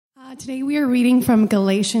Today we are reading from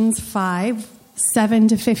Galatians 5, 7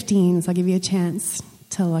 to 15. So I'll give you a chance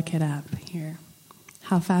to look it up here.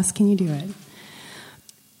 How fast can you do it?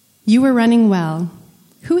 You were running well.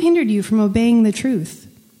 Who hindered you from obeying the truth?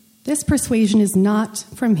 This persuasion is not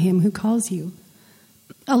from him who calls you.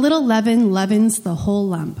 A little leaven leavens the whole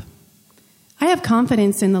lump. I have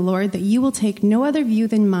confidence in the Lord that you will take no other view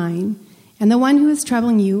than mine, and the one who is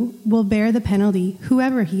troubling you will bear the penalty,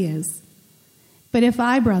 whoever he is. But if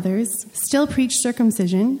I, brothers, still preach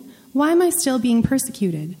circumcision, why am I still being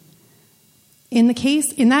persecuted? In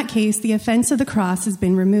that case, the offense of the cross has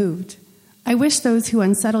been removed. I wish those who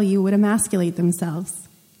unsettle you would emasculate themselves.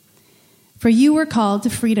 For you were called to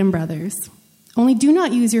freedom, brothers. Only do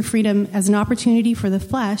not use your freedom as an opportunity for the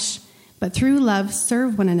flesh, but through love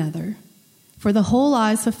serve one another. For the whole law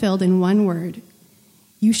is fulfilled in one word: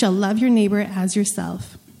 you shall love your neighbor as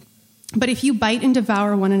yourself. But if you bite and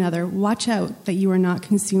devour one another, watch out that you are not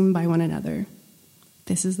consumed by one another.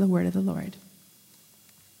 This is the word of the Lord.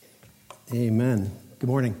 Amen. Good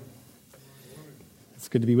morning. It's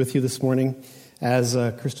good to be with you this morning. As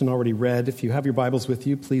Kristen already read, if you have your Bibles with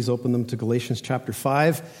you, please open them to Galatians chapter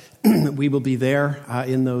 5. We will be there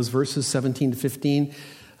in those verses 17 to 15.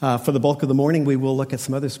 For the bulk of the morning, we will look at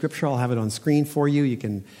some other scripture. I'll have it on screen for you. You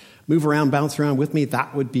can move around, bounce around with me.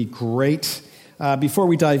 That would be great. Before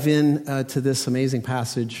we dive in to this amazing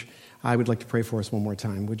passage, I would like to pray for us one more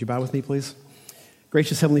time. Would you bow with me, please?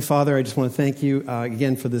 Gracious Heavenly Father, I just want to thank you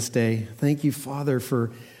again for this day. Thank you, Father, for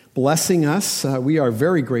blessing us. We are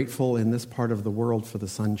very grateful in this part of the world for the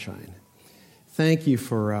sunshine. Thank you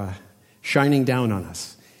for shining down on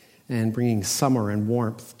us and bringing summer and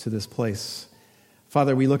warmth to this place.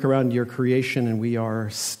 Father, we look around your creation and we are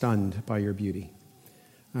stunned by your beauty.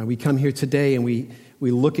 We come here today and we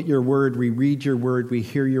look at your word, we read your word, we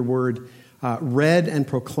hear your word read and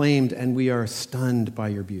proclaimed, and we are stunned by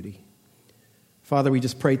your beauty. Father, we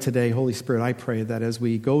just pray today, Holy Spirit, I pray that as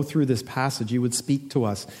we go through this passage, you would speak to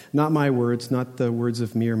us, not my words, not the words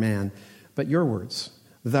of mere man, but your words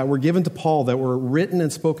that were given to Paul, that were written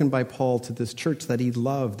and spoken by Paul to this church that he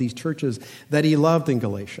loved, these churches that he loved in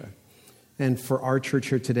Galatia. And for our church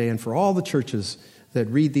here today, and for all the churches that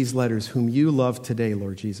read these letters, whom you love today,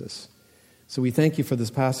 Lord Jesus. So we thank you for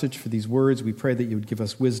this passage, for these words. We pray that you would give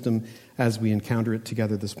us wisdom as we encounter it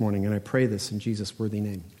together this morning. And I pray this in Jesus' worthy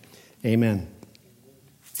name. Amen.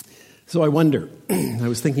 So I wonder, I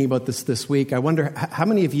was thinking about this week, I wonder how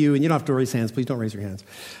many of you, and you don't have to raise hands, please don't raise your hands.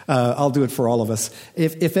 I'll do it for all of us.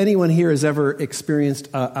 If anyone here has ever experienced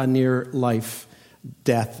a near-life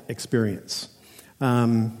death experience,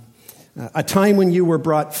 a time when you were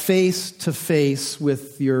brought face to face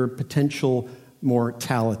with your potential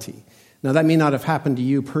mortality. Now, that may not have happened to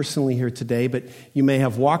you personally here today, but you may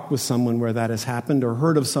have walked with someone where that has happened or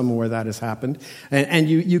heard of someone where that has happened. And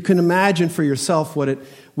you can imagine for yourself what it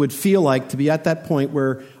would feel like to be at that point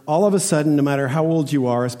where all of a sudden, no matter how old you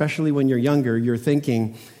are, especially when you're younger, you're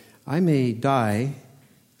thinking, I may die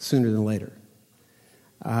sooner than later.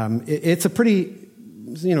 It's a pretty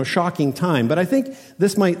shocking time. But I think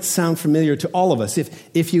this might sound familiar to all of us.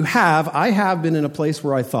 If you have, I have been in a place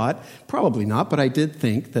where I thought, probably not, but I did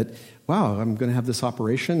think that, wow, I'm going to have this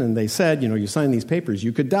operation. And they said, you sign these papers,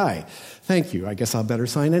 you could die. Thank you. I guess I'll better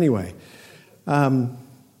sign anyway.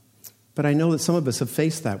 But I know that some of us have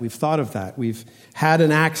faced that. We've thought of that. We've had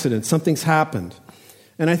an accident. Something's happened.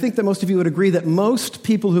 And I think that most of you would agree that most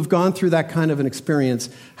people who've gone through that kind of an experience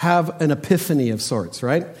have an epiphany of sorts,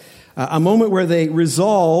 right? A moment where they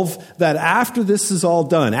resolve that after this is all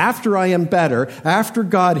done, after I am better, after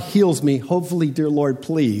God heals me, hopefully, dear Lord,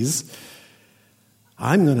 please,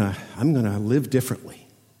 I'm gonna live differently,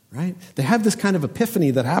 right? They have this kind of epiphany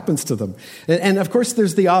that happens to them. And of course,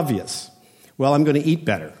 there's the obvious. Well, I'm going to eat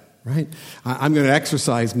better, right? I'm going to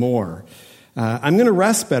exercise more. I'm going to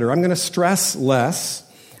rest better. I'm going to stress less.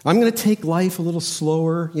 I'm going to take life a little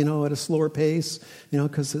slower, at a slower pace,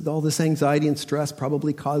 because all this anxiety and stress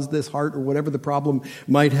probably caused this heart or whatever the problem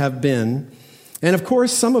might have been. And of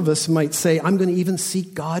course, some of us might say, I'm going to even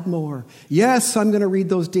seek God more. Yes, I'm going to read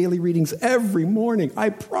those daily readings every morning. I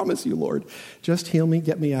promise you, Lord. Just heal me,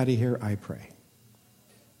 get me out of here, I pray.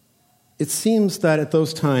 It seems that at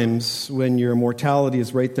those times when your mortality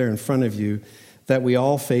is right there in front of you, that we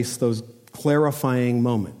all face those clarifying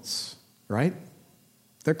moments, right?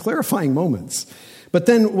 They're clarifying moments. But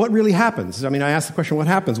then what really happens? I asked the question, what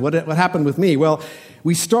happens? What happened with me? Well,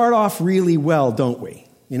 we start off really well, don't we?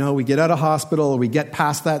 We get out of hospital, or we get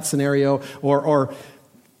past that scenario,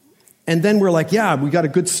 and then we're like, yeah, we got a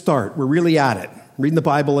good start. We're really at it. Reading the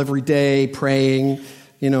Bible every day, praying,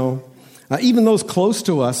 Even those close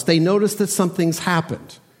to us, they notice that something's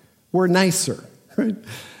happened. We're nicer, right?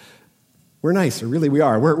 We're nicer, really we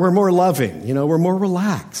are. We're more loving, we're more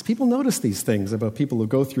relaxed. People notice these things about people who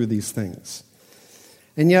go through these things.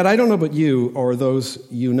 And yet, I don't know about you or those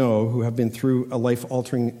you know who have been through a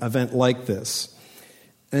life-altering event like this.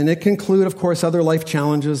 And it can include, of course, other life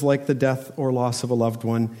challenges like the death or loss of a loved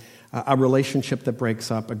one, a relationship that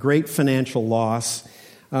breaks up, a great financial loss.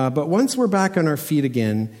 But once we're back on our feet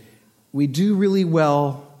again, we do really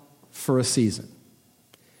well for a season.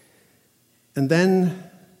 And then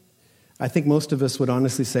I think most of us would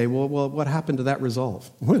honestly say, well, what happened to that resolve?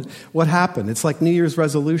 What happened? It's like New Year's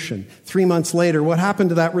resolution. 3 months later, what happened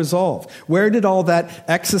to that resolve? Where did all that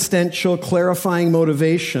existential, clarifying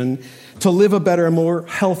motivation to live a better and more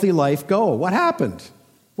healthy life go? What happened?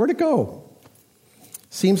 Where'd it go?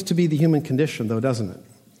 Seems to be the human condition, though, doesn't it?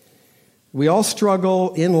 We all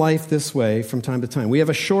struggle in life this way from time to time. We have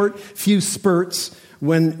a short few spurts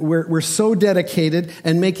when we're so dedicated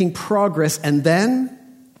and making progress, and then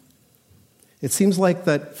it seems like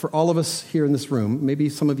that for all of us here in this room, maybe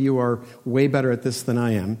some of you are way better at this than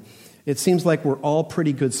I am, it seems like we're all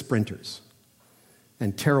pretty good sprinters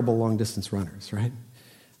and terrible long-distance runners, right?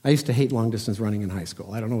 I used to hate long-distance running in high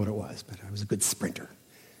school. I don't know what it was, but I was a good sprinter.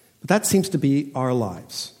 But that seems to be our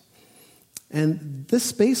lives. And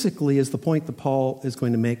this basically is the point that Paul is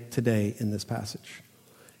going to make today in this passage.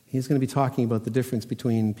 He's going to be talking about the difference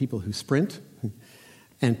between people who sprint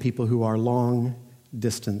and people who are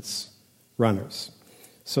long-distance runners.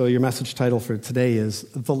 So your message title for today is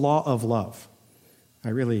The Law of Love. I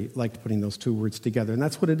really liked putting those two words together, and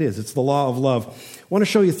that's what it is. It's the law of love. I want to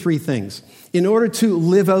show you three things. In order to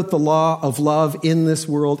live out the law of love in this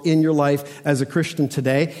world, in your life as a Christian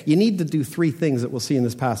today, you need to do three things that we'll see in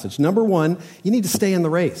this passage. Number one, you need to stay in the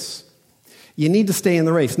race. You need to stay in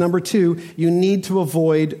the race. Number two, you need to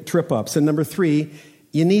avoid trip-ups. And number three,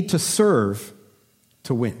 you need to serve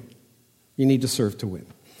to win. You need to serve to win.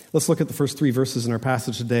 Let's look at the first three verses in our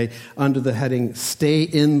passage today under the heading, Stay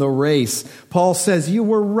in the Race. Paul says, you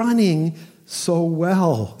were running so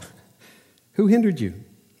well. Who hindered you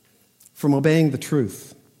from obeying the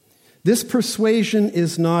truth? This persuasion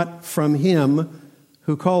is not from him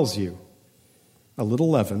who calls you. A little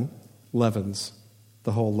leaven leavens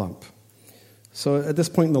the whole lump. So at this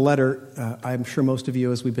point in the letter, I'm sure most of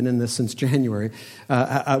you, as we've been in this since January,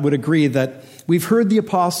 I would agree that we've heard the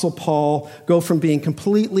Apostle Paul go from being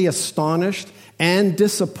completely astonished and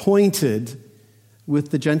disappointed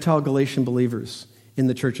with the Gentile Galatian believers in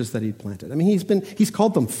the churches that he'd planted. I mean, he's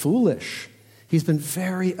called them foolish. He's been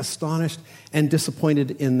very astonished and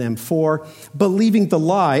disappointed in them for believing the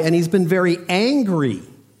lie, and he's been very angry.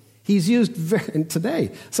 He's used,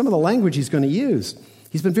 today, some of the language he's going to use.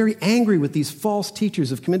 He's been very angry with these false teachers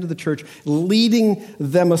who've come into the church, leading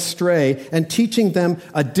them astray and teaching them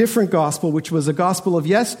a different gospel, which was a gospel of,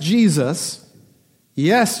 yes, Jesus.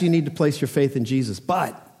 Yes, you need to place your faith in Jesus.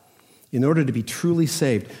 But in order to be truly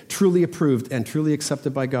saved, truly approved, and truly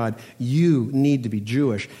accepted by God, you need to be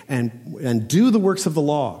Jewish and do the works of the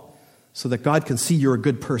law so that God can see you're a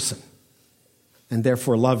good person and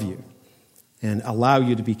therefore love you and allow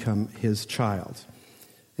you to become his child.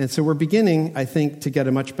 And so we're beginning, I think, to get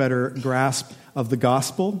a much better grasp of the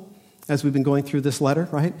gospel as we've been going through this letter,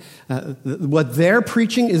 right? What they're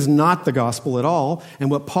preaching is not the gospel at all. And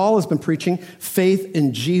what Paul has been preaching, faith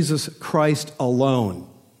in Jesus Christ alone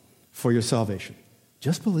for your salvation.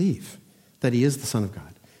 Just believe that he is the Son of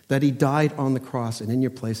God, that he died on the cross and in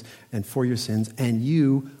your place and for your sins, and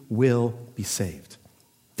you will be saved.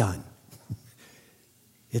 Done.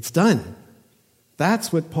 It's done.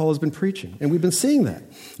 That's what Paul has been preaching, and we've been seeing that.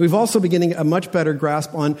 We've also been getting a much better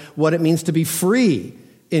grasp on what it means to be free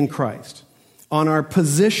in Christ, on our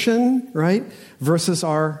position, right, versus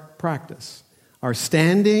our practice, our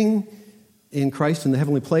standing in Christ in the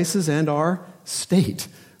heavenly places, and our state,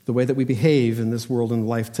 the way that we behave in this world and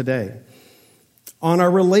life today. On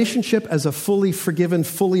our relationship as a fully forgiven,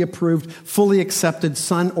 fully approved, fully accepted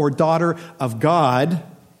son or daughter of God,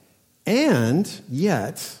 and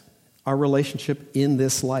yet our relationship in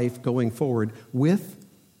this life going forward with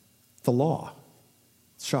the law.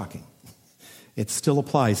 It's shocking. It still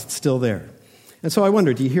applies. It's still there. And so I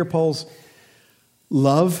wonder, do you hear Paul's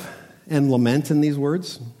love and lament in these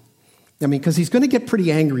words? I mean, because he's going to get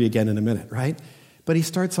pretty angry again in a minute, right? But he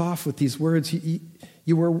starts off with these words,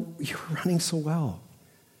 you were running so well.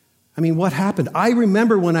 I mean, what happened? I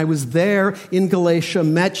remember when I was there in Galatia,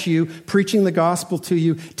 met you, preaching the gospel to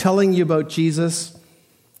you, telling you about Jesus.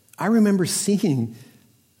 I remember seeing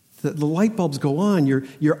the light bulbs go on,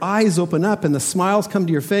 your eyes open up, and the smiles come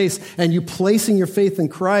to your face, and you placing your faith in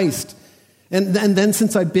Christ. And then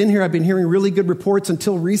since I've been here, I've been hearing really good reports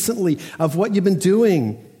until recently of what you've been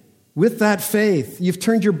doing With that faith, you've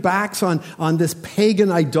turned your backs on this pagan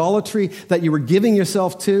idolatry that you were giving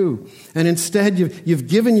yourself to. And instead, you've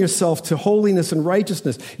given yourself to holiness and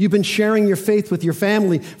righteousness. You've been sharing your faith with your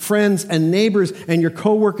family, friends, and neighbors, and your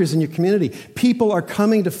coworkers in your community. People are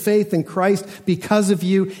coming to faith in Christ because of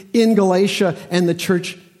you in Galatia, and the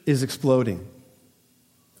church is exploding.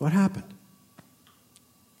 What happened?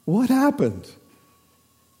 What happened?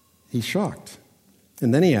 He's shocked.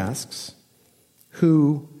 And then he asks,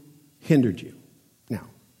 who hindered you? Now,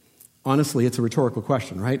 honestly, it's a rhetorical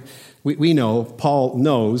question, right? We know, Paul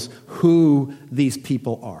knows who these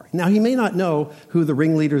people are. Now, he may not know who the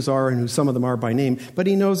ringleaders are and who some of them are by name, but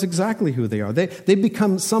he knows exactly who they are. They've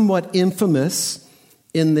become somewhat infamous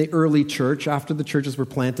in the early church after the churches were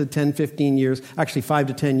planted 10, 15 years, actually 5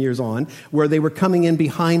 to 10 years on, where they were coming in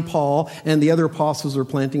behind Paul and the other apostles were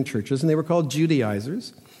planting churches, and they were called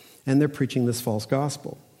Judaizers, and they're preaching this false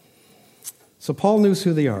gospel. So Paul knows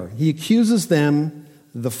who they are. He accuses them,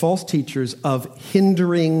 the false teachers, of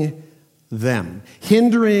hindering them,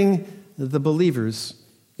 hindering the believers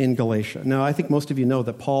in Galatia. Now, I think most of you know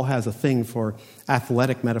that Paul has a thing for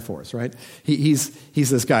athletic metaphors, right? He's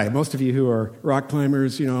this guy. Most of you who are rock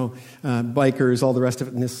climbers, bikers, all the rest of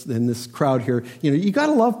it in this crowd here, you got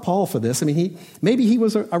to love Paul for this. I mean, maybe he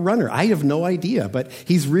was a runner. I have no idea, but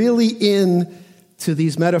he's really in to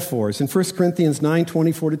these metaphors. In 1 Corinthians 9,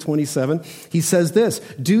 24 to 27, he says this,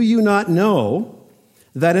 "Do you not know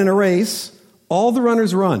that in a race, all the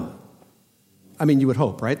runners run?" I mean, you would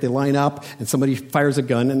hope, right? They line up and somebody fires a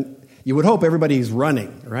gun and you would hope everybody's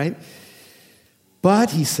running, right?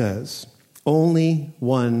 But, he says, only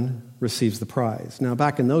one receives the prize. Now,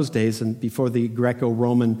 back in those days and before the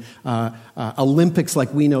Greco-Roman Olympics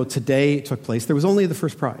like we know today took place, there was only the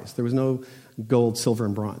first prize. There was no gold, silver,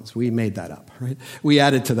 and bronze. We made that up, right? We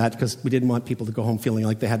added to that because we didn't want people to go home feeling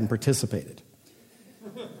like they hadn't participated.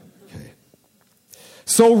 Okay.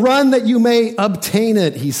 So run that you may obtain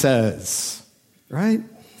it, he says, right?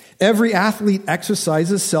 Every athlete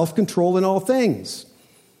exercises self-control in all things.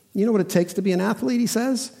 You know what it takes to be an athlete, he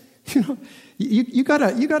says? You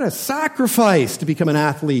gotta sacrifice to become an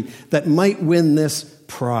athlete that might win this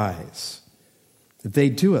prize. If they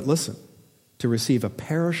do it, listen, to receive a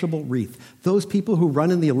perishable wreath. Those people who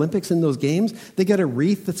run in the Olympics in those games, they get a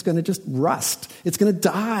wreath that's going to just rust. It's going to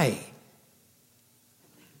die.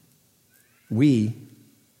 We,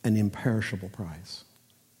 an imperishable prize.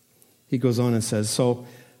 He goes on and says, so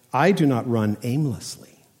I do not run aimlessly.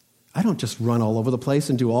 I don't just run all over the place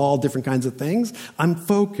and do all different kinds of things. I'm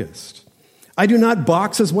focused. I do not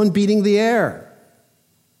box as one beating the air.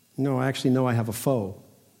 No, I actually know I have a foe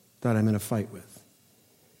that I'm in a fight with.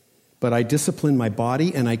 But I discipline my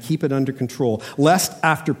body and I keep it under control, lest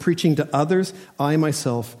after preaching to others, I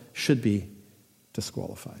myself should be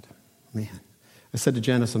disqualified. Man, I said to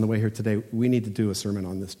Janice on the way here today, we need to do a sermon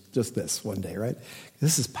on this, just this one day, right?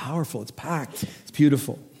 This is powerful. It's packed. It's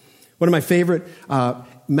beautiful. One of my favorite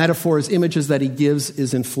metaphors, images that he gives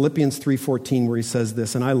is in Philippians 3:14, where he says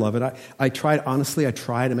this, and I love it. I try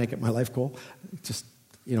to make it my life goal. Just,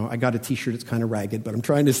 I got a t-shirt, it's kind of ragged, but I'm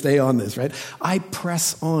trying to stay on this, right? I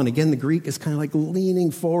press on. Again, the Greek is kind of like leaning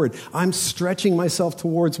forward. I'm stretching myself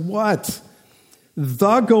towards what?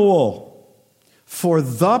 The goal for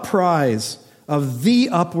the prize of the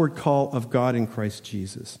upward call of God in Christ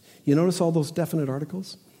Jesus. You notice all those definite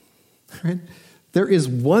articles? Right? There is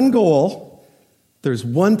one goal, there's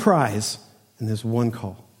one prize, and there's one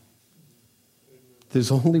call.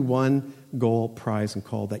 There's only one goal, prize, and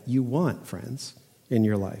call that you want, friends, in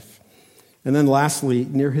your life. And then lastly,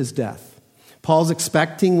 near his death. Paul's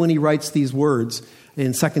expecting, when he writes these words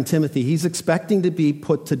in 2 Timothy, he's expecting to be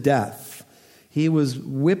put to death. He was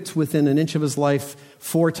whipped within an inch of his life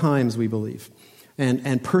 4 times, we believe,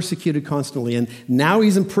 and persecuted constantly. And now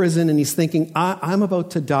he's in prison and he's thinking, I'm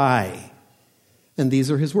about to die. And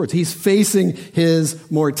these are his words. He's facing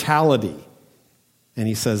his mortality. And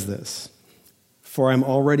he says this, "For I'm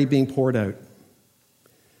already being poured out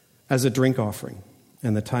as a drink offering,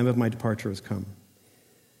 and the time of my departure has come.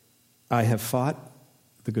 I have fought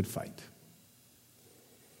the good fight.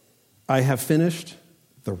 I have finished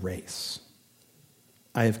the race.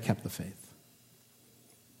 I have kept the faith."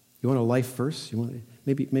 You want a life verse? You want to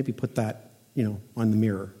maybe put that, on the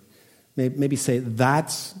mirror. Maybe say,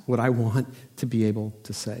 that's what I want to be able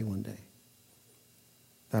to say one day.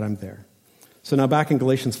 That I'm there. So now back in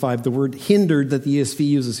Galatians 5, the word hindered that the ESV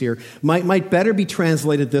uses here might better be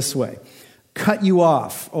translated this way. Cut you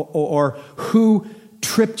off, or who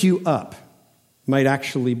tripped you up might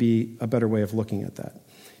actually be a better way of looking at that.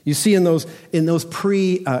 You see in those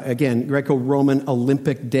Greco-Roman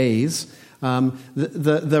Olympic days,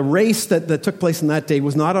 The race that took place in that day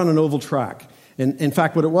was not on an oval track. In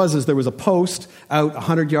fact, what it was is there was a post out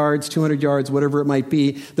 100 yards, 200 yards, whatever it might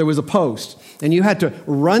be. There was a post. And you had to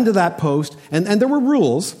run to that post. And there were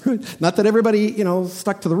rules. Not that everybody,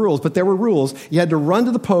 stuck to the rules, but there were rules. You had to run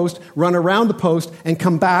to the post, run around the post, and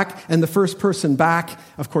come back. And the first person back,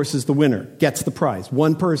 of course, is the winner, gets the prize.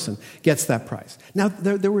 One person gets that prize. Now,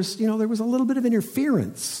 there was a little bit of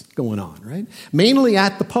interference going on, right? Mainly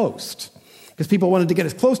at the post. Because people wanted to get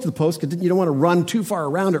as close to the post because you don't want to run too far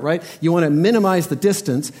around it, right? You want to minimize the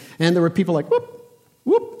distance. And there were people like, whoop,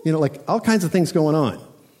 whoop, like all kinds of things going on.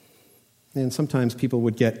 And sometimes people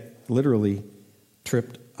would get literally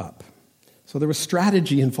tripped up. So there was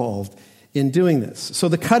strategy involved in doing this. So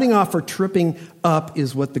the cutting off or tripping up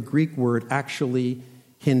is what the Greek word actually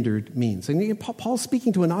hindered means. And Paul's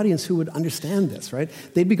speaking to an audience who would understand this, right?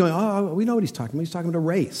 They'd be going, oh, we know what he's talking about. He's talking about a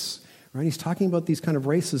race. Right? He's talking about these kind of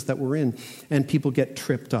races that we're in, and people get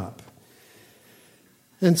tripped up.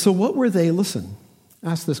 And so what were they, listen,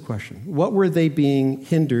 ask this question. What were they being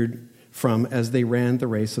hindered from as they ran the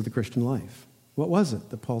race of the Christian life? What was it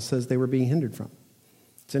that Paul says they were being hindered from?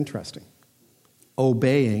 It's interesting.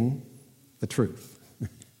 Obeying the truth.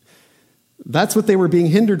 That's what they were being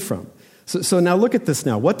hindered from. So now look at this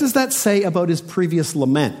now. What does that say about his previous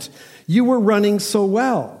lament? You were running so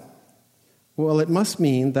well. Well, it must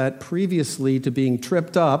mean that previously to being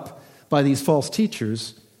tripped up by these false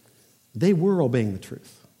teachers, they were obeying the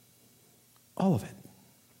truth. All of it.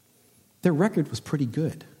 Their record was pretty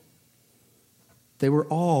good. They were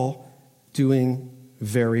all doing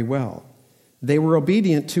very well. They were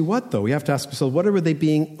obedient to what, though? We have to ask ourselves, what were they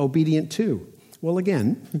being obedient to? Well,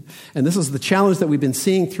 again, and this is the challenge that we've been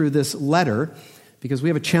seeing through this letter, because we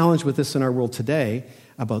have a challenge with this in our world today,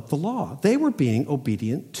 about the law. They were being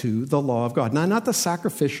obedient to the law of God. Now, not the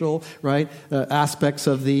sacrificial, aspects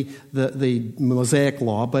of the Mosaic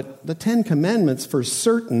law, but the Ten Commandments for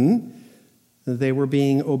certain they were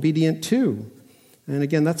being obedient to. And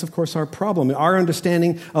again, that's of course our problem. Our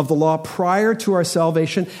understanding of the law prior to our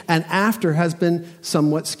salvation and after has been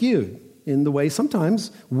somewhat skewed in the way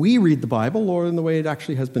sometimes we read the Bible or in the way it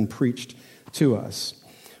actually has been preached to us.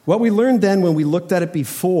 What we learned then when we looked at it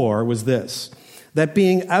before was this: that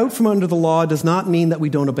being out from under the law does not mean that we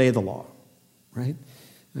don't obey the law, right?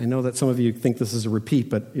 I know that some of you think this is a repeat,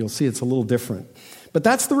 but you'll see it's a little different. But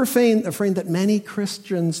that's the refrain that many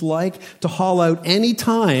Christians like to haul out any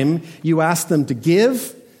time you ask them to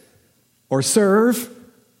give or serve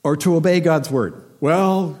or to obey God's word.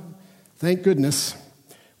 Well, thank goodness,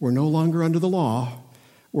 we're no longer under the law,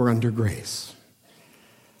 we're under grace.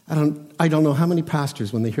 I don't know how many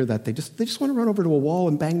pastors, when they hear that, they just want to run over to a wall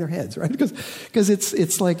and bang their heads, right? Because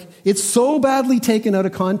it's like, it's so badly taken out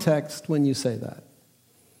of context when you say that.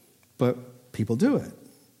 But people do it.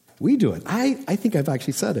 We do it. I think I've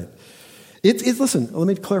actually said it. Listen, let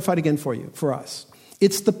me clarify it again for us.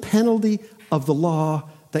 It's the penalty of the law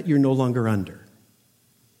that you're no longer under.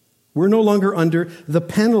 We're no longer under the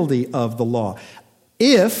penalty of the law.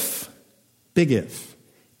 If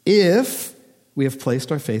we have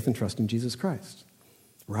placed our faith and trust in Jesus Christ,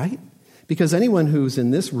 right? Because anyone who's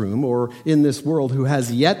in this room or in this world who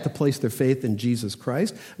has yet to place their faith in Jesus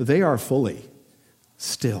Christ, they are fully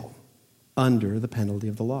still under the penalty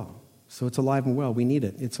of the law. So it's alive and well. We need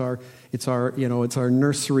it. It's our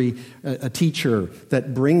nursery a teacher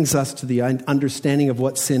that brings us to the understanding of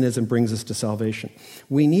what sin is and brings us to salvation.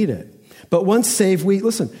 We need it. But once saved,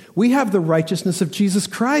 we have the righteousness of Jesus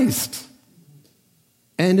Christ.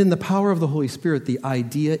 And in the power of the Holy Spirit, the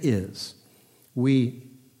idea is we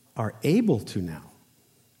are able to now,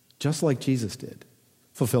 just like Jesus did,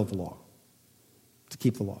 fulfill the law, to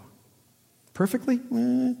keep the law. Perfectly?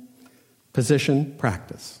 Position,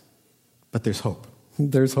 practice. But there's hope.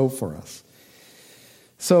 There's hope for us.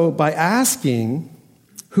 So by asking,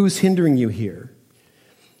 who's hindering you here?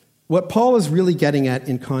 What Paul is really getting at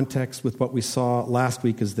in context with what we saw last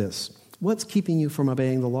week is this: what's keeping you from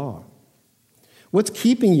obeying the law? What's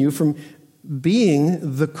keeping you from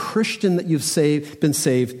being the Christian that you've been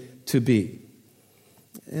saved to be?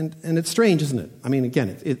 And it's strange, isn't it? I mean,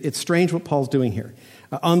 again, it's strange what Paul's doing here.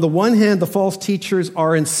 On the one hand, the false teachers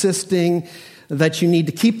are insisting that you need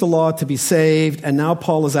to keep the law to be saved, and now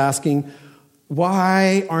Paul is asking,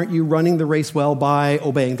 why aren't you running the race well by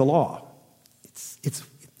obeying the law? It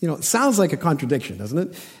sounds like a contradiction, doesn't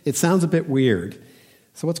it? It sounds a bit weird.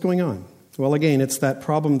 So what's going on? Well, again, it's that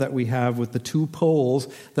problem that we have with the two poles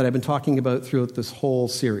that I've been talking about throughout this whole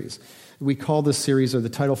series. We call this series, or the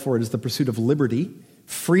title for it is The Pursuit of Liberty,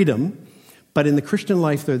 Freedom. But in the Christian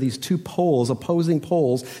life, there are these two poles, opposing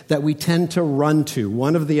poles, that we tend to run to,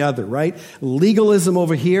 one of the other, right? Legalism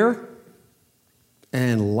over here,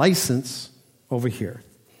 and license over here.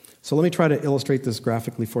 So let me try to illustrate this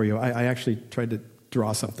graphically for you. I actually tried to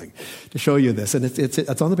draw something to show you this, and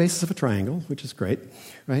it's on the basis of a triangle, which is great,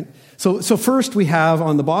 right? So first we have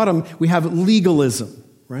on the bottom, we have legalism,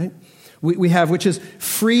 right? We have, which is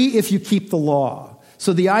free if you keep the law.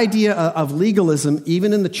 So the idea of legalism,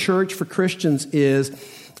 even in the church for Christians, is,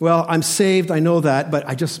 well, I'm saved, I know that, but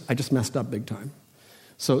I just messed up big time.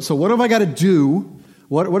 So what have I got to do?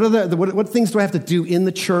 What things do I have to do in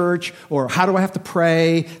the church? Or how do I have to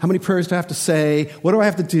pray? How many prayers do I have to say? What do I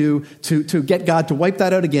have to do to get God to wipe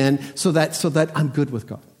that out again so that I'm good with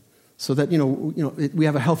God? So that, we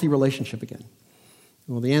have a healthy relationship again.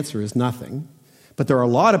 Well, the answer is nothing. But there are a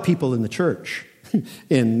lot of people in the church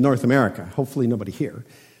in North America, hopefully nobody here,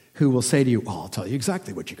 who will say to you, I'll tell you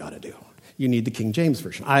exactly what you got to do. You need the King James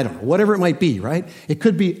Version. I don't know, whatever it might be, right? It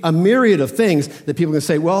could be a myriad of things that people can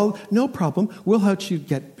say, well, no problem. We'll help you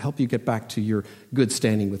get back to your good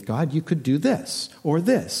standing with God. You could do this, or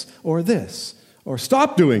this, or this, or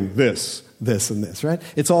stop doing this, this, and this, right?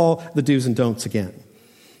 It's all the do's and don'ts again.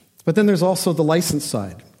 But then there's also the license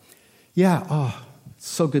side. Yeah, it's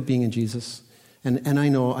so good being in Jesus. And I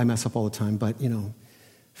know I mess up all the time, but,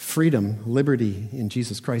 freedom, liberty in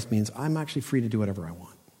Jesus Christ means I'm actually free to do whatever I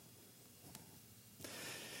want.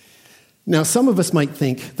 Now, some of us might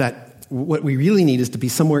think that what we really need is to be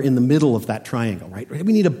somewhere in the middle of that triangle, right?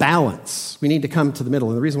 We need a balance. We need to come to the middle.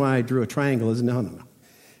 And the reason why I drew a triangle is no.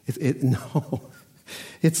 No.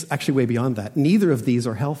 It's actually way beyond that. Neither of these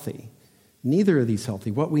are healthy. Neither of these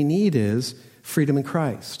healthy. What we need is freedom in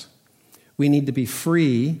Christ. We need to be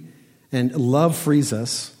free, and love frees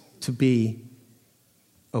us to be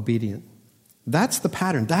obedient. That's the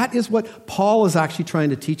pattern. That is what Paul is actually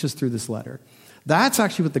trying to teach us through this letter. That's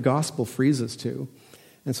actually what the gospel frees us to.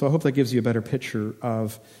 And so I hope that gives you a better picture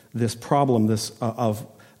of this problem, of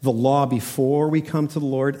the law before we come to the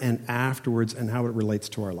Lord and afterwards, and how it relates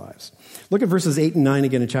to our lives. Look at verses 8 and 9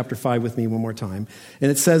 again in chapter 5 with me one more time. And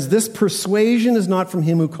it says, this persuasion is not from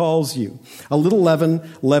him who calls you. A little leaven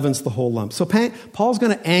leavens the whole lump. So Paul's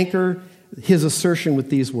going to anchor his assertion with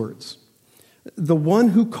these words. The one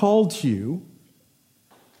who called you,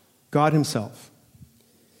 God himself,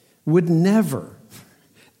 would never,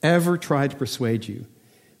 ever try to persuade you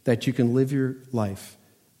that you can live your life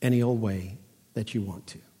any old way that you want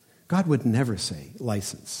to. God would never say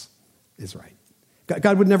license is right.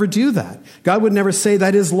 God would never do that. God would never say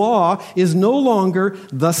that his law is no longer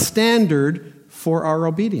the standard for our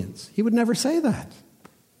obedience. He would never say that.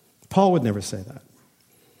 Paul would never say that.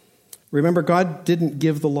 Remember, God didn't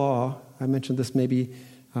give the law. I mentioned this maybe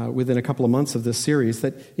within a couple of months of this series,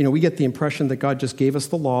 that we get the impression that God just gave us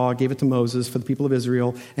the law, gave it to Moses for the people of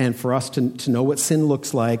Israel, and for us to know what sin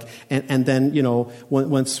looks like, and then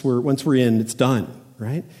once we're in, it's done,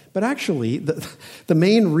 right? But actually, the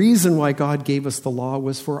main reason why God gave us the law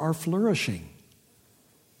was for our flourishing.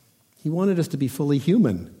 He wanted us to be fully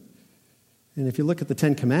human. And if you look at the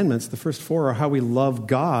 10 Commandments, the first 4 are how we love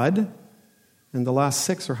God, and the last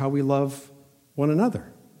 6 are how we love one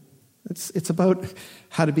another. It's about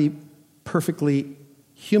how to be perfectly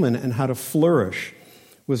human and how to flourish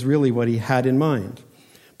was really what he had in mind.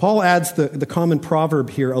 Paul adds the common proverb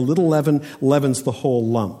here, a little leaven leavens the whole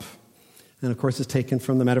lump. And of course, it's taken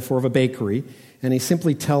from the metaphor of a bakery. And he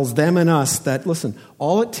simply tells them and us that, listen,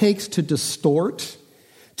 all it takes to distort,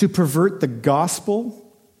 to pervert the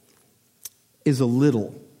gospel is a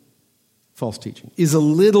little false teaching, is a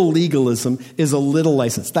little legalism, is a little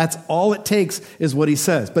license. That's all it takes, is what he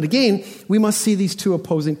says. But again, we must see these two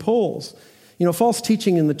opposing poles. False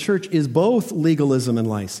teaching in the church is both legalism and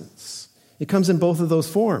license. It comes in both of those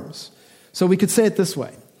forms. So we could say it this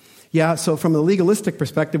way. Yeah, so from a legalistic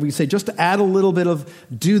perspective, we say just to add a little bit of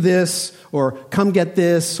do this, or come get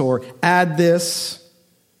this, or add this,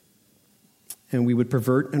 and we would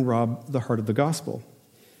pervert and rob the heart of the gospel.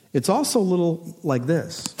 It's also a little like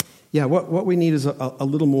this. Yeah, what we need is a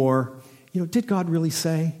little more, did God really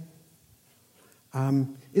say?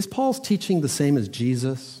 Is Paul's teaching the same as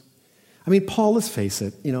Jesus? I mean, Paul, let's face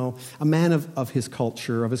it, a man of his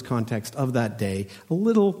culture, of his context, of that day, a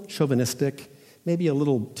little chauvinistic, maybe a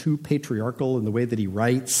little too patriarchal in the way that he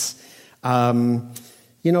writes.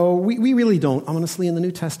 We really don't, honestly, in the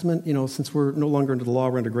New Testament, since we're no longer under the law,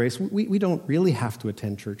 we're under grace, we don't really have to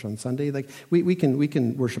attend church on Sunday. Like, we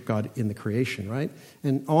can worship God in the creation, right?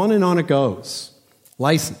 And on it goes.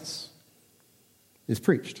 License is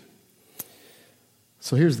preached.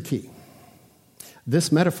 So here's the key.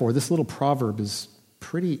 This metaphor, this little proverb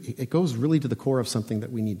it goes really to the core of something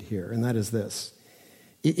that we need to hear, and that is this.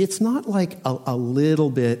 It's not like a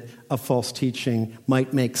little bit of false teaching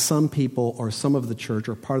might make some people or some of the church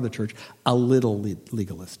or part of the church a little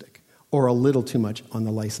legalistic or a little too much on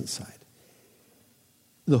the license side.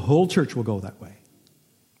 The whole church will go that way,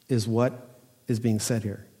 is what is being said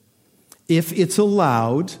here. If it's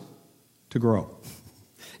allowed to grow,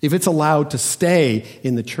 if it's allowed to stay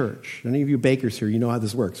in the church. Any of you bakers here, you know how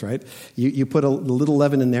this works, right? You put a little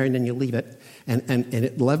leaven in there and then you leave it, and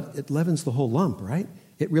it leavens the whole lump, right?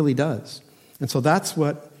 It really does. And so that's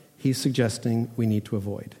what he's suggesting we need to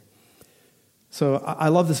avoid. So I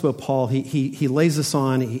love this about Paul. He lays this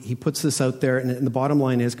on, he puts this out there, and the bottom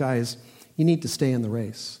line is, guys, you need to stay in the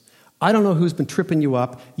race. I don't know who's been tripping you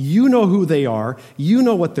up. You know who they are. You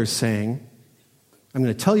know what they're saying. I'm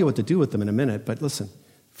going to tell you what to do with them in a minute, but listen,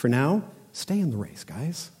 for now, stay in the race,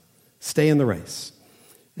 guys. Stay in the race.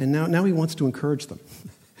 And now he wants to encourage them.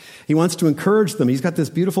 He wants to encourage them. He's got this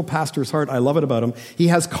beautiful pastor's heart. I love it about him. He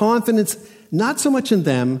has confidence, not so much in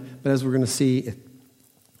them, but as we're going to see,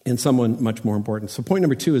 in someone much more important. So point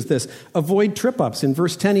number 2 is this: avoid trip-ups. In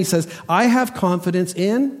verse 10, he says, I have confidence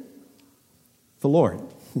in the Lord.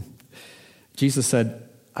 Jesus said,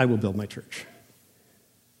 I will build my church.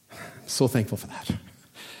 I'm so thankful for that.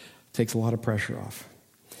 Takes a lot of pressure off.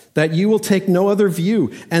 That you will take no other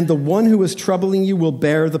view, and the one who is troubling you will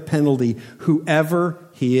bear the penalty, whoever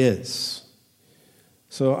he is.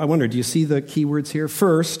 So I wonder, do you see the key words here?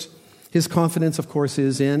 First, his confidence, of course,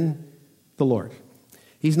 is in the Lord.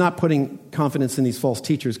 He's not putting confidence in these false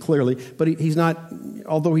teachers, clearly, but he's not,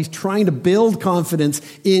 although he's trying to build confidence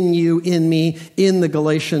in you, in me, in the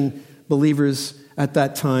Galatian believers at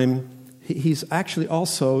that time, he's actually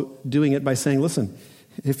also doing it by saying, listen,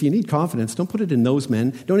 if you need confidence, don't put it in those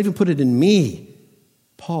men. Don't even put it in me,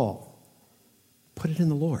 Paul. Put it in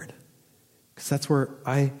the Lord, because that's where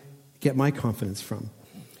I get my confidence from.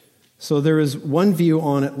 So there is one view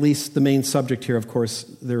on at least the main subject here, of course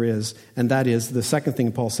there is, and that is the second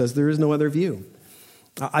thing Paul says, there is no other view.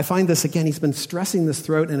 I find this, again, he's been stressing this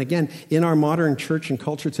throughout, and again, in our modern church and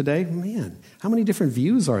culture today, man, how many different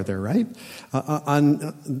views are there, right?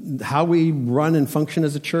 On how we run and function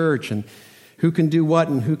as a church, and who can do what,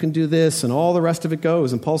 and who can do this, and all the rest of it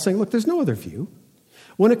goes. And Paul's saying, look, there's no other view.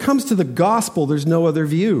 When it comes to the gospel, there's no other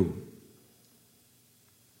view.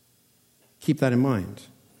 Keep that in mind.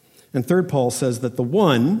 And third, Paul says that the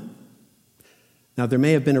one, now there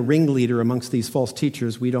may have been a ringleader amongst these false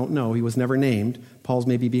teachers, we don't know, he was never named. Paul's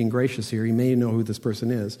maybe being gracious here, he may know who this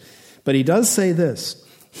person is. But he does say this: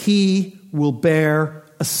 he will bear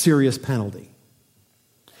a serious penalty.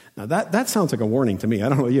 Now that sounds like a warning to me, I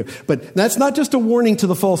don't know you, but that's not just a warning to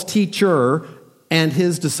the false teacher and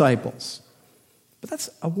his disciples, but that's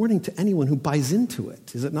a warning to anyone who buys into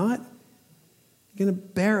it, is it not? You're going to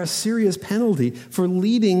bear a serious penalty for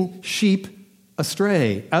leading sheep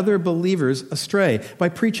astray, other believers astray, by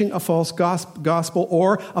preaching a false gospel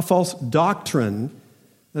or a false doctrine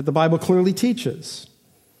that the Bible clearly teaches.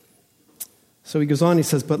 So he goes on, he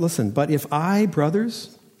says, but listen, but if I,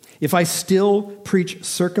 brothers, if I still preach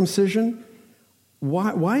circumcision,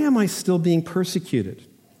 why am I still being persecuted?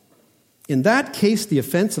 In that case, the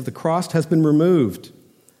offense of the cross has been removed.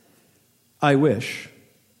 I wish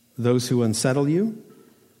those who unsettle you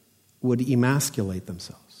would emasculate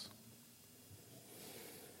themselves.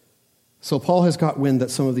 So Paul has got wind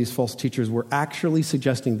that some of these false teachers were actually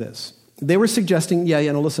suggesting this. They were suggesting,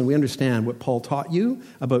 listen, we understand what Paul taught you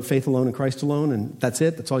about faith alone and Christ alone, and that's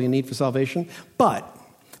it, that's all you need for salvation. But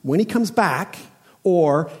when he comes back,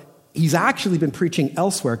 or he's actually been preaching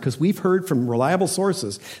elsewhere, because we've heard from reliable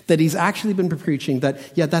sources that he's actually been preaching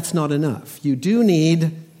that, that's not enough. You do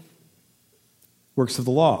need works of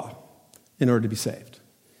the law in order to be saved.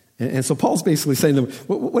 And so Paul's basically saying to them,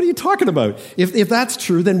 what are you talking about? If that's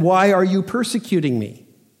true, then why are you persecuting me?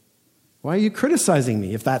 Why are you criticizing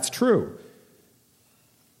me if that's true?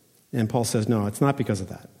 And Paul says, no, it's not because of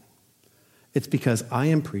that. It's because I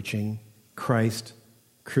am preaching Christ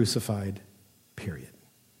crucified, period.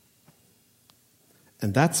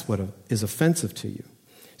 And that's what is offensive to you.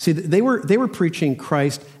 See, they were preaching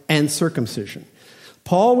Christ and circumcision.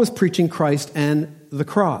 Paul was preaching Christ and the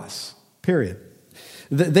cross, period.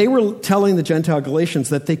 They were telling the Gentile Galatians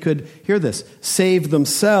that they could, hear this, save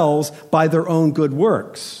themselves by their own good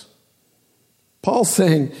works. Paul's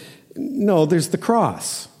saying, no, there's the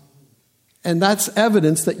cross. And that's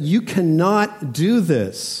evidence that you cannot do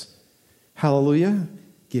this. Hallelujah.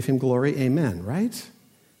 Give him glory. Amen. Right?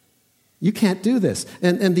 You can't do this.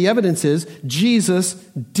 And the evidence is Jesus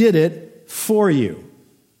did it for you.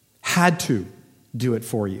 Had to do it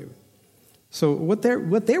for you. So what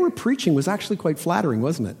they were preaching was actually quite flattering,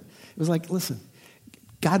 wasn't it? It was like, listen,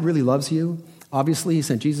 God really loves you. Obviously, he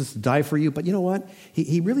sent Jesus to die for you, but you know what?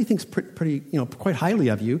 He really thinks pretty, quite highly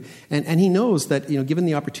of you, and he knows that, given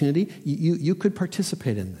the opportunity, you could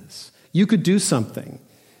participate in this. You could do something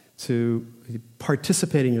to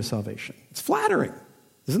participate in your salvation. It's flattering,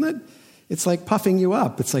 isn't it? It's like puffing you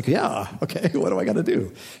up. It's like, yeah, okay, what do I got to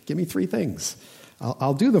do? Give me 3 things.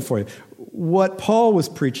 I'll do them for you. What Paul was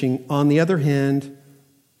preaching, on the other hand,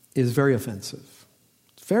 is very offensive.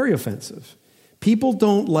 It's very offensive. People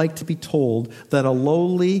don't like to be told that a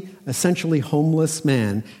lowly, essentially homeless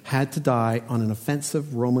man had to die on an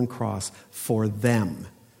offensive Roman cross for them,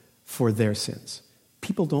 for their sins.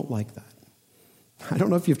 People don't like that. I don't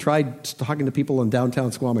know if you've tried talking to people in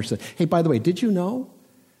downtown Squamish. Say, hey, by the way, did you know?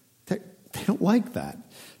 They don't like that.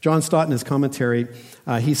 John Stott, in his commentary,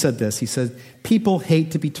 he said this. He said, people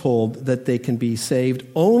hate to be told that they can be saved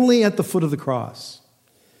only at the foot of the cross.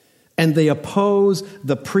 And they oppose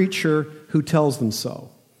the preacher who tells them so.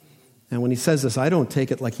 And when he says this, I don't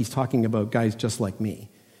take it like he's talking about guys just like me.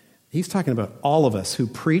 He's talking about all of us who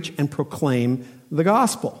preach and proclaim the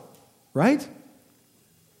gospel, right?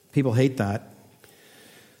 People hate that.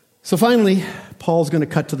 So finally, Paul's going to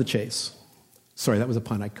cut to the chase. Sorry, that was a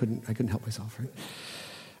pun. I couldn't help myself, right?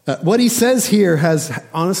 What he says here has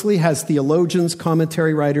theologians,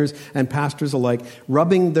 commentary writers, and pastors alike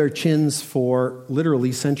rubbing their chins for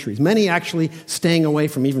literally centuries. Many actually staying away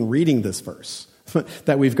from even reading this verse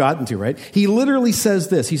that we've gotten to, right? He literally says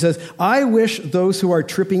this. He says, I wish those who are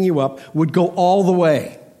tripping you up would go all the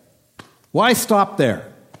way. Why stop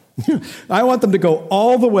there? I want them to go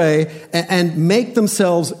all the way and make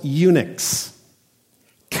themselves eunuchs,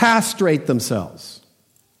 castrate themselves.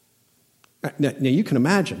 Now, you can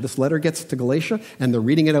imagine, this letter gets to Galatia, and they're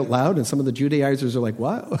reading it out loud, and some of the Judaizers are like,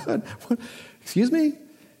 what? Excuse me?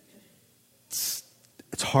 It's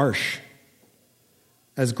harsh.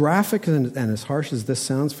 As graphic and as harsh as this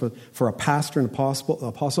sounds for a pastor and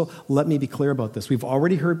apostle, let me be clear about this. We've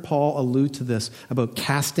already heard Paul allude to this, about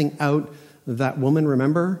casting out that woman,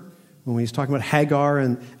 remember? When he's talking about Hagar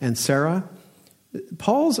and Sarah.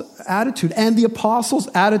 Paul's attitude and the apostles'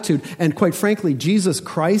 attitude, and quite frankly, Jesus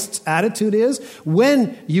Christ's attitude is,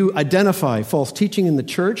 when you identify false teaching in the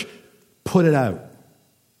church, put it out.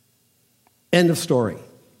 End of story.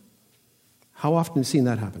 How often have you seen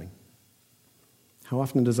that happening? How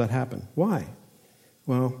often does that happen? Why?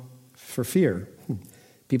 Well, for fear.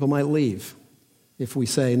 People might leave if we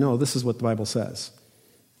say, no, this is what the Bible says.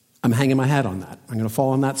 I'm hanging my hat on that. I'm going to fall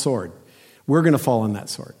on that sword. We're going to fall on that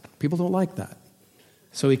sword. People don't like that.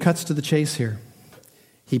 So he cuts to the chase here.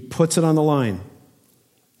 He puts it on the line.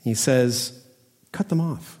 He says, cut them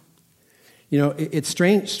off. It's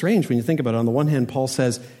strange when you think about it. On the one hand, Paul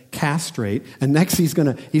says, castrate, and next he's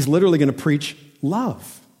literally going to preach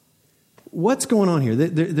love. What's going on here?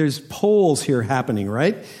 There's poles here happening,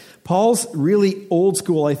 right? Paul's really old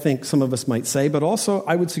school, I think some of us might say, but also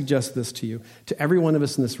I would suggest this to you, to every one of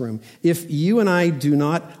us in this room. If you and I do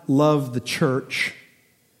not love the church,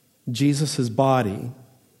 Jesus' body,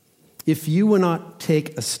 if you will not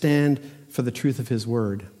take a stand for the truth of his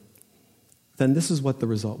word, then this is what the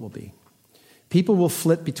result will be. People will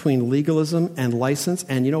flit between legalism and license,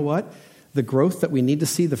 and you know what? The growth that we need to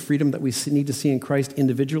see, the freedom that we need to see in Christ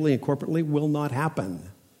individually and corporately will not happen.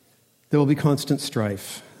 There will be constant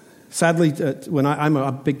strife. Sadly, when I'm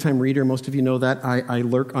a big-time reader, most of you know that, I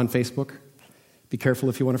lurk on Facebook. Be careful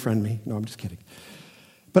if you want to friend me. No, I'm just kidding.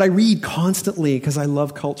 But I read constantly because I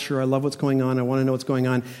love culture. I love what's going on. I want to know what's going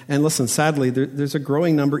on. And listen, sadly, there's a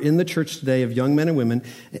growing number in the church today of young men and women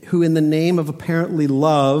who, in the name of apparently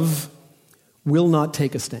love, will not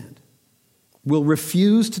take a stand, will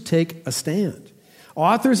refuse to take a stand.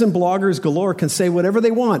 Authors and bloggers galore can say whatever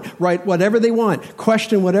they want, write whatever they want,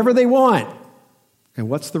 question whatever they want. And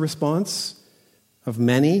what's the response of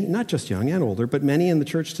many, not just young and older, but many in the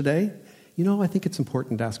church today? I think it's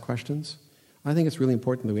important to ask questions. I think it's really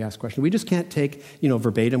important that we ask questions. We just can't take,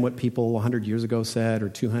 verbatim what people 100 years ago said, or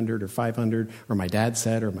 200 or 500, or my dad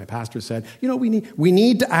said, or my pastor said. We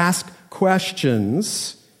need to ask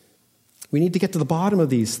questions. We need to get to the bottom of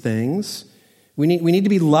these things. We need to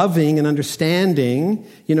be loving and understanding.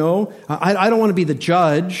 I don't want to be the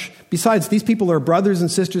judge. Besides, these people are brothers and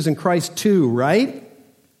sisters in Christ too, right?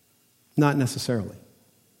 Not necessarily.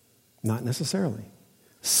 Not necessarily.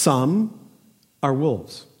 Some are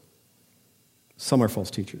wolves. Some are false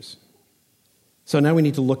teachers. So now we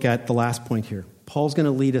need to look at the last point here. Paul's going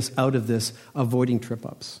to lead us out of this avoiding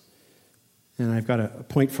trip-ups. And I've got a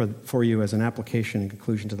point for you as an application and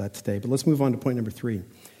conclusion to that today. But let's move on to point number 3.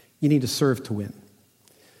 You need to serve to win.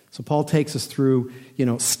 So Paul takes us through,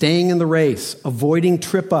 staying in the race, avoiding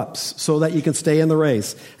trip-ups so that you can stay in the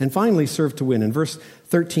race, and finally serve to win. In verse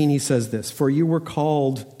 13, he says this, "For you were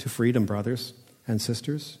called to freedom, brothers and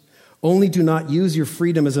sisters. Only do not use your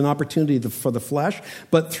freedom as an opportunity for the flesh,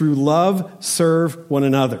 but through love serve one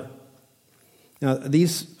another." Now,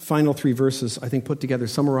 these final three verses, I think, put together,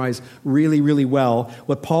 summarize really, really well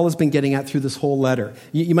what Paul has been getting at through this whole letter.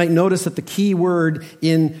 You might notice that the key word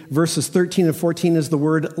in verses 13 and 14 is the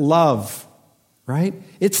word love, right?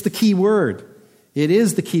 It's the key word. It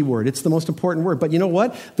is the key word. It's the most important word. But you know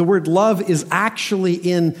what? The word love is actually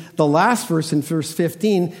in the last verse, in verse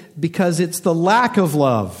 15, because it's the lack of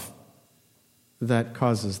love that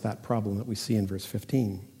causes that problem that we see in verse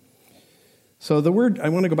 15. So the word, I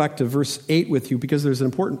want to go back to verse 8 with you because there's an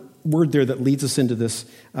important word there that leads us into this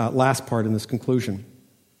last part in this conclusion.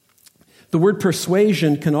 The word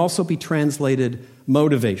persuasion can also be translated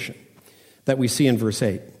motivation that we see in verse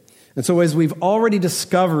 8. And so as we've already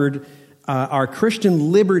discovered, our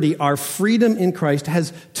Christian liberty, our freedom in Christ,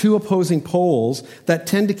 has two opposing poles that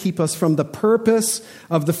tend to keep us from the purpose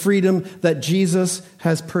of the freedom that Jesus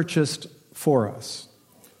has purchased for us.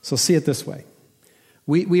 So see it this way.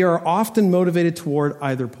 We are often motivated toward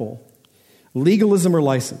either pole, legalism or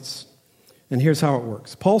license. And here's how it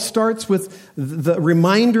works. Paul starts with the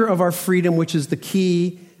reminder of our freedom, which is the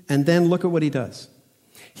key, and then look at what he does.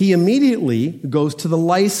 He immediately goes to the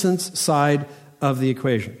license side of the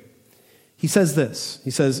equation. He says this.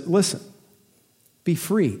 He says, listen, be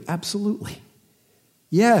free, absolutely.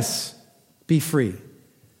 Yes, be free.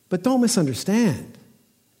 But don't misunderstand.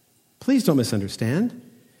 Please don't misunderstand.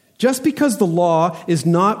 Just because the law is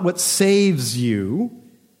not what saves you,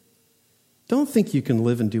 don't think you can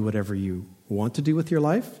live and do whatever you want to do with your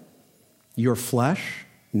life, your flesh,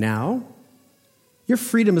 now. Your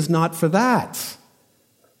freedom is not for that.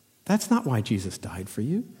 That's not why Jesus died for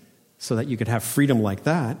you, so that you could have freedom like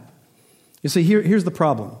that. You see, here's the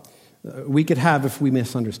problem we could have if we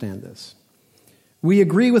misunderstand this. We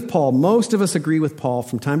agree with Paul, most of us agree with Paul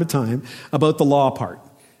from time to time about the law part.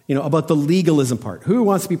 About the legalism part. Who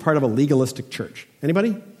wants to be part of a legalistic church?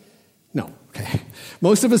 Anybody? No. Okay.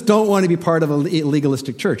 Most of us don't want to be part of a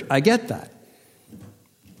legalistic church. I get that.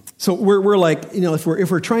 So we're like,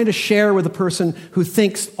 if we're trying to share with a person who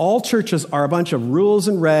thinks all churches are a bunch of rules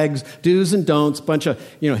and regs, do's and don'ts, bunch of,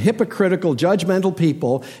 hypocritical, judgmental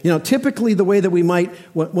people, typically the way that we might,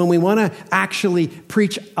 when we want to actually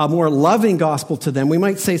preach a more loving gospel to them, we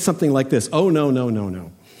might say something like this, oh, no, no, no,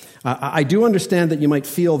 no. I do understand that you might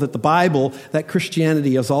feel that the Bible, that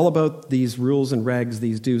Christianity is all about these rules and regs,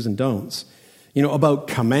 these do's and don'ts, about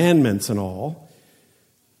commandments and all.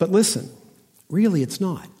 But listen, really it's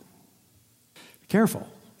not. Be careful.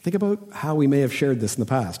 Think about how we may have shared this in the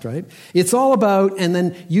past, right? It's all about, and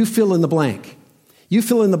then you fill in the blank. You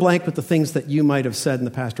fill in the blank with the things that you might have said in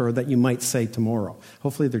the past or that you might say tomorrow.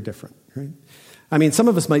 Hopefully they're different, right? I mean, some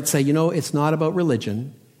of us might say, it's not about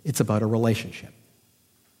religion, it's about a relationship.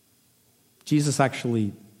 Jesus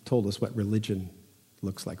actually told us what religion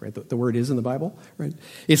looks like, right? The word is in the Bible, right?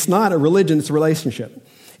 It's not a religion, it's a relationship.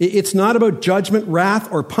 It's not about judgment,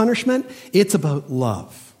 wrath, or punishment. It's about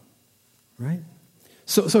love, right?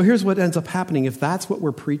 So here's what ends up happening if that's what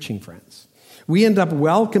we're preaching, friends. We end up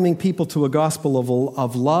welcoming people to a gospel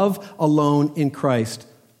of love alone in Christ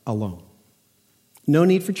alone. No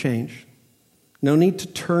need for change. No need to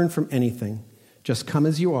turn from anything. Just come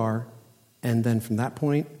as you are, and then from that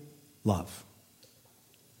point, love.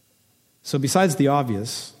 So besides the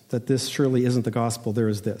obvious, that this surely isn't the gospel, there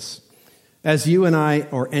is this. As you and I,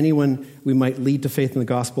 or anyone we might lead to faith in the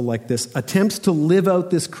gospel like this, attempts to live out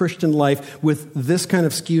this Christian life with this kind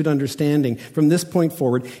of skewed understanding from this point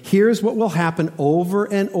forward, here's what will happen over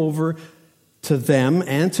and over to them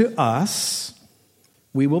and to us.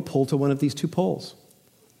 We will pull to one of these two poles.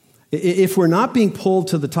 If we're not being pulled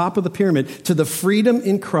to the top of the pyramid, to the freedom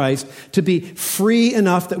in Christ, to be free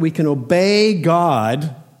enough that we can obey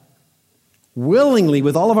God willingly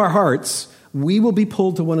with all of our hearts, we will be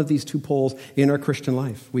pulled to one of these two poles in our Christian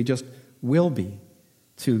life. We just will be,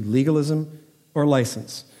 to legalism or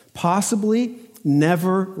license. Possibly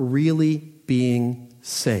never really being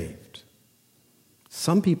saved.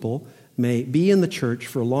 Some people may be in the church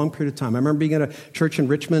for a long period of time. I remember being at a church in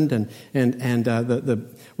Richmond, and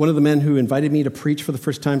one of the men who invited me to preach for the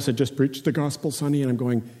first time said, "Just preach the gospel, Sonny." And I'm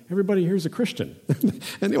going, "Everybody here's a Christian."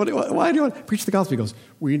 And why do you want to preach the gospel? He goes,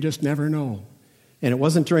 "We just never know." And it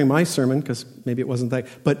wasn't during my sermon, because maybe it wasn't that.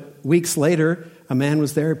 But weeks later, a man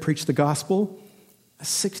was there, preached the gospel. A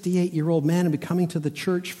 68-year-old man had been coming to the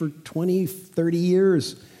church for 20, 30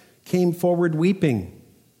 years, came forward weeping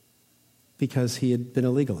because he had been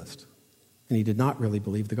a legalist. and he did not really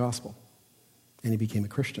believe the gospel. And he became a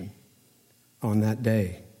Christian on that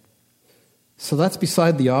day. So that's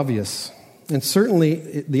beside the obvious. And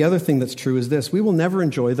certainly the other thing that's true is this: we will never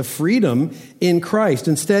enjoy the freedom in Christ.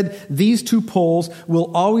 Instead, these two poles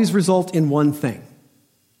will always result in one thing: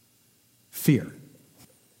 fear.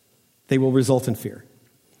 They will result in fear.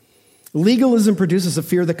 Legalism produces a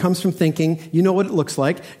fear that comes from thinking, you know what it looks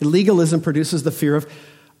like. Legalism produces the fear of,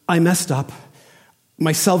 I messed up.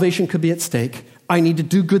 My salvation could be at stake. I need to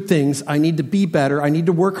do good things. I need to be better. I need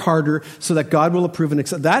to work harder so that God will approve and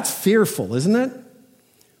accept. That's fearful, isn't it?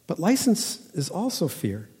 But license is also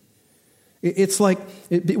fear. It's like,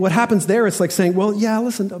 what happens there, it's like saying, well, yeah,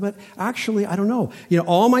 listen, but actually, I don't know.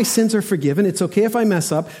 All my sins are forgiven. It's okay if I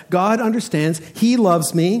mess up. God understands. He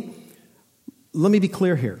loves me. Let me be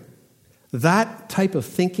clear here. That type of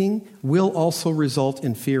thinking will also result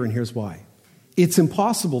in fear, and here's why. It's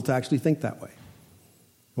impossible to actually think that way.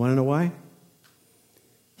 You want to know why?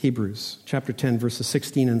 Hebrews chapter 10, verses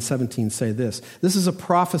 16 and 17 say this. This is a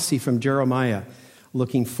prophecy from Jeremiah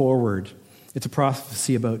looking forward. It's a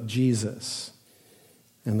prophecy about Jesus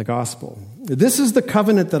and the gospel. This is the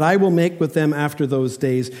covenant that I will make with them after those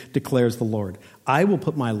days, declares the Lord. I will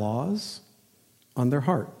put my laws on their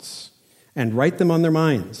hearts and write them on their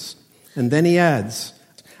minds. And then he adds,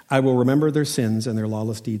 I will remember their sins and their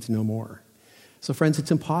lawless deeds no more. So friends,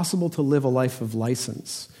 it's impossible to live a life of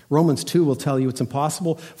license. Romans 2 will tell you it's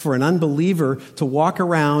impossible for an unbeliever to walk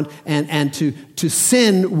around and to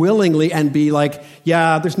sin willingly and be like,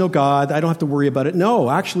 yeah, there's no God, I don't have to worry about it. No,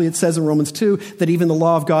 actually it says in Romans 2 that even the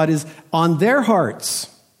law of God is on their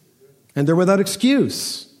hearts and they're without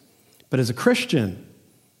excuse. But as a Christian,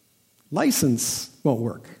 license won't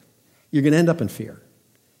work. You're going to end up in fear.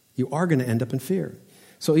 You are going to end up in fear.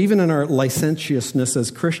 So even in our licentiousness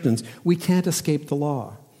as Christians, we can't escape the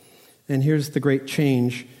law. And here's the great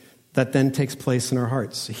change that then takes place in our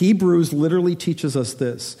hearts. Hebrews literally teaches us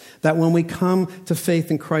this, that when we come to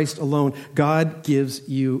faith in Christ alone, God gives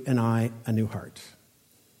you and I a new heart.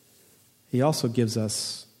 He also gives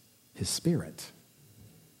us his Spirit,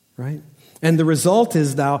 right? And the result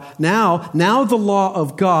is now the law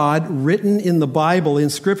of God written in the Bible, in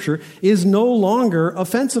Scripture, is no longer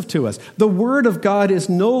offensive to us. The Word of God is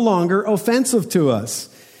no longer offensive to us.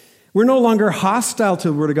 We're no longer hostile to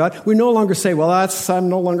the Word of God. We no longer say, well, I'm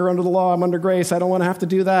no longer under the law, I'm under grace, I don't want to have to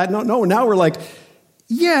do that. No, now we're like,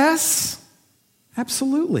 yes,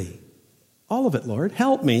 absolutely. All of it, Lord,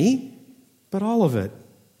 help me, but all of it.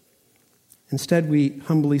 Instead, we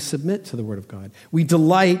humbly submit to the Word of God. We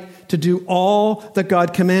delight to do all that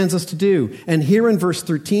God commands us to do. And here in verse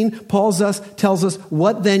 13, Paul tells us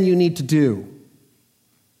what then you need to do.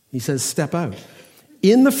 He says, step out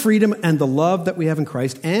in the freedom and the love that we have in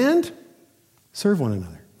Christ and serve one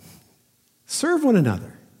another. Serve one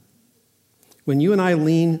another. When you and I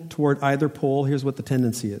lean toward either pole, here's what the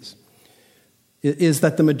tendency is. It is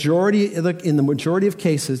that in the majority of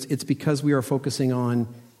cases, it's because we are focusing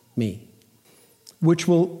on me, which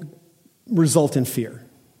will result in fear.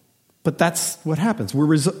 But that's what happens.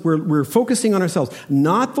 We're focusing on ourselves,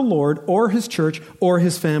 not the Lord or his church or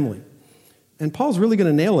his family. And Paul's really going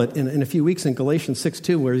to nail it in a few weeks in Galatians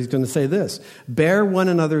 6:2, where he's going to say this: bear one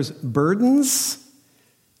another's burdens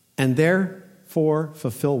and therefore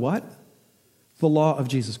fulfill what? The law of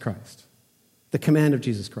Jesus Christ. The command of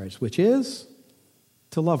Jesus Christ, which is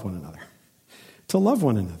to love one another. To love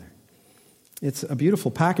one another. It's a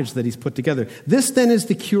beautiful package that he's put together. This then is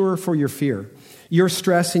the cure for your fear, your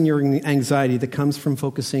stress and your anxiety that comes from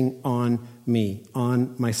focusing on me,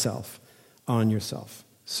 on myself, on yourself.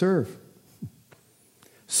 Serve.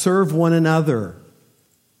 Serve one another.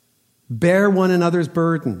 Bear one another's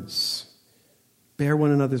burdens. Bear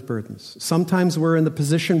one another's burdens. Sometimes we're in the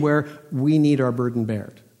position where we need our burden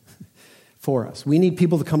bared for us. We need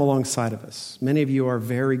people to come alongside of us. Many of you are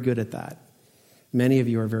very good at that. Many of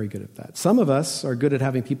you are very good at that. Some of us are good at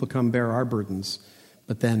having people come bear our burdens,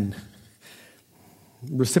 but then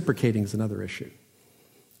reciprocating is another issue.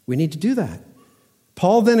 We need to do that.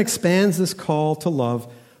 Paul then expands this call to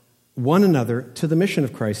love one another to the mission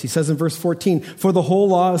of Christ. He says in verse 14, for the whole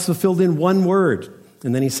law is fulfilled in one word.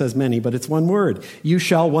 And then he says many, but it's one word. You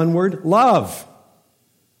shall, one word, love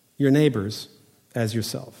your neighbors as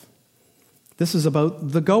yourself. This is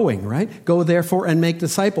about the going, right? Go therefore and make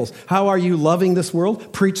disciples. How are you loving this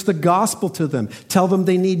world? Preach the gospel to them. Tell them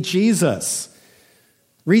they need Jesus.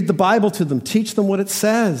 Read the Bible to them. Teach them what it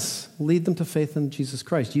says. Lead them to faith in Jesus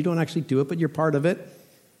Christ. You don't actually do it, but you're part of it.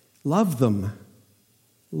 Love them.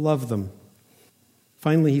 Love them.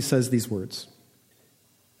 Finally, he says these words.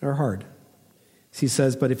 They're hard. He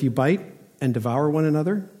says, but if you bite and devour one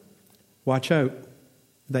another, watch out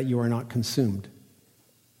that you are not consumed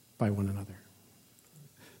by one another.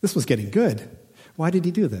 This was getting good. Why did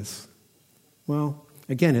he do this? Well,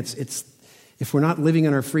 again, it's if we're not living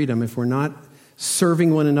in our freedom, if we're not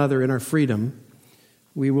serving one another in our freedom,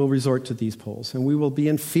 we will resort to these poles, and we will be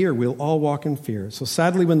in fear. We'll all walk in fear. So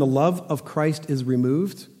sadly, when the love of Christ is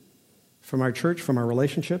removed from our church, from our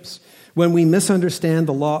relationships, when we misunderstand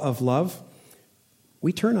the law of love,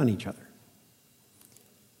 we turn on each other.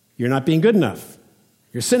 You're not being good enough.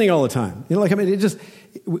 You're sinning all the time.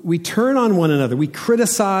 We turn on one another. We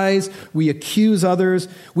criticize. We accuse others.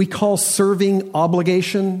 We call serving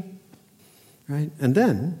obligation. Right? And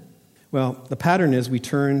then, the pattern is we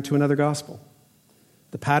turn to another gospel.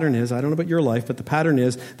 The pattern is, I don't know about your life, but the pattern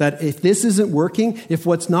is that if this isn't working, if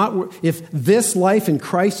this life in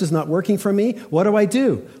Christ is not working for me, what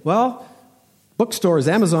do? Well, bookstores,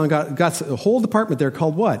 Amazon got a whole department there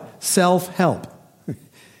called what? Self-help.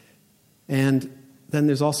 And then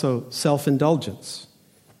there's also self-indulgence.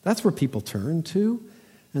 That's where people turn to,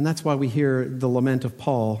 and that's why we hear the lament of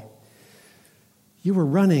Paul. You were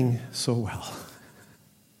running so well.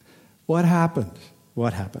 What happened?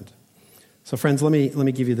 What happened? So friends, let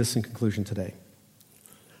me give you this in conclusion today.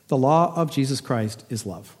 The law of Jesus Christ is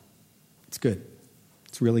love. It's good.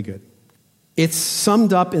 It's really good. It's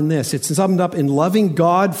summed up in this. It's summed up in loving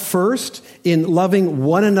God first, in loving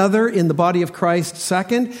one another in the body of Christ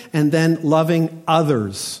second, and then loving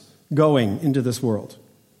others going into this world.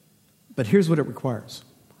 But here's what it requires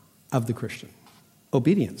of the Christian.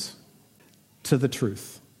 Obedience to the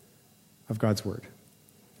truth of God's word.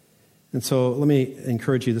 And so let me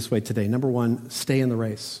encourage you this way today. Number one, stay in the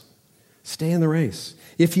race. Stay in the race.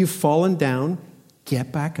 If you've fallen down,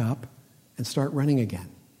 get back up and start running again.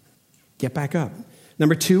 Get back up.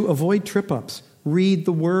 Number two, avoid trip-ups. Read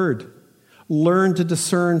the word. Learn to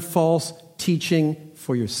discern false teaching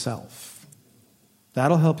for yourself.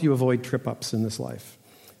 That'll help you avoid trip-ups in this life.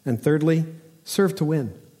 And thirdly, serve to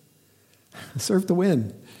win. Serve to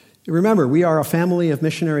win. Remember, we are a family of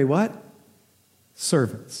missionary what?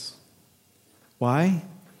 Servants. Why?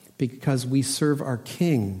 Because we serve our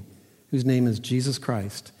King, whose name is Jesus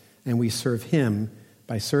Christ, and we serve him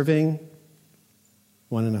by serving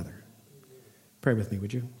one another. Pray with me,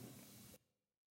 would you?